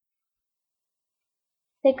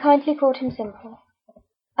They kindly called him simple.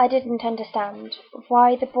 I didn't understand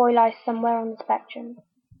why the boy lies somewhere on the spectrum,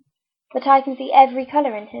 but I can see every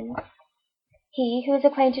color in him. He who is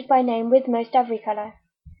acquainted by name with most every color,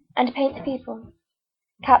 and paints people,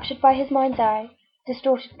 captured by his mind's eye,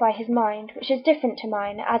 distorted by his mind, which is different to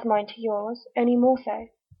mine as mine to yours, only more so.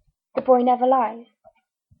 The boy never lies,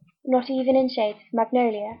 not even in shades of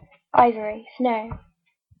magnolia, ivory, snow.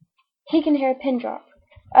 He can hear a pin drop,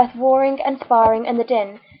 earth warring and sparring, and the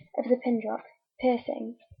din of the pin drop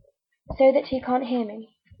piercing, so that he can't hear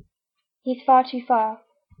me. He's far too far,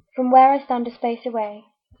 from where I stand a space away.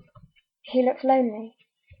 He looks lonely.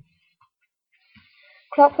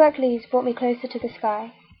 Clockwork leaves brought me closer to the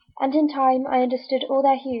sky, and in time I understood all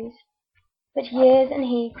their hues. But years and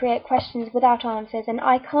he create questions without answers, and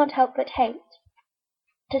I can't help but hate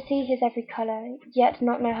to see his every color, yet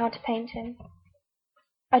not know how to paint him.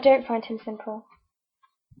 I don't find him simple.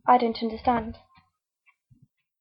 I don't understand.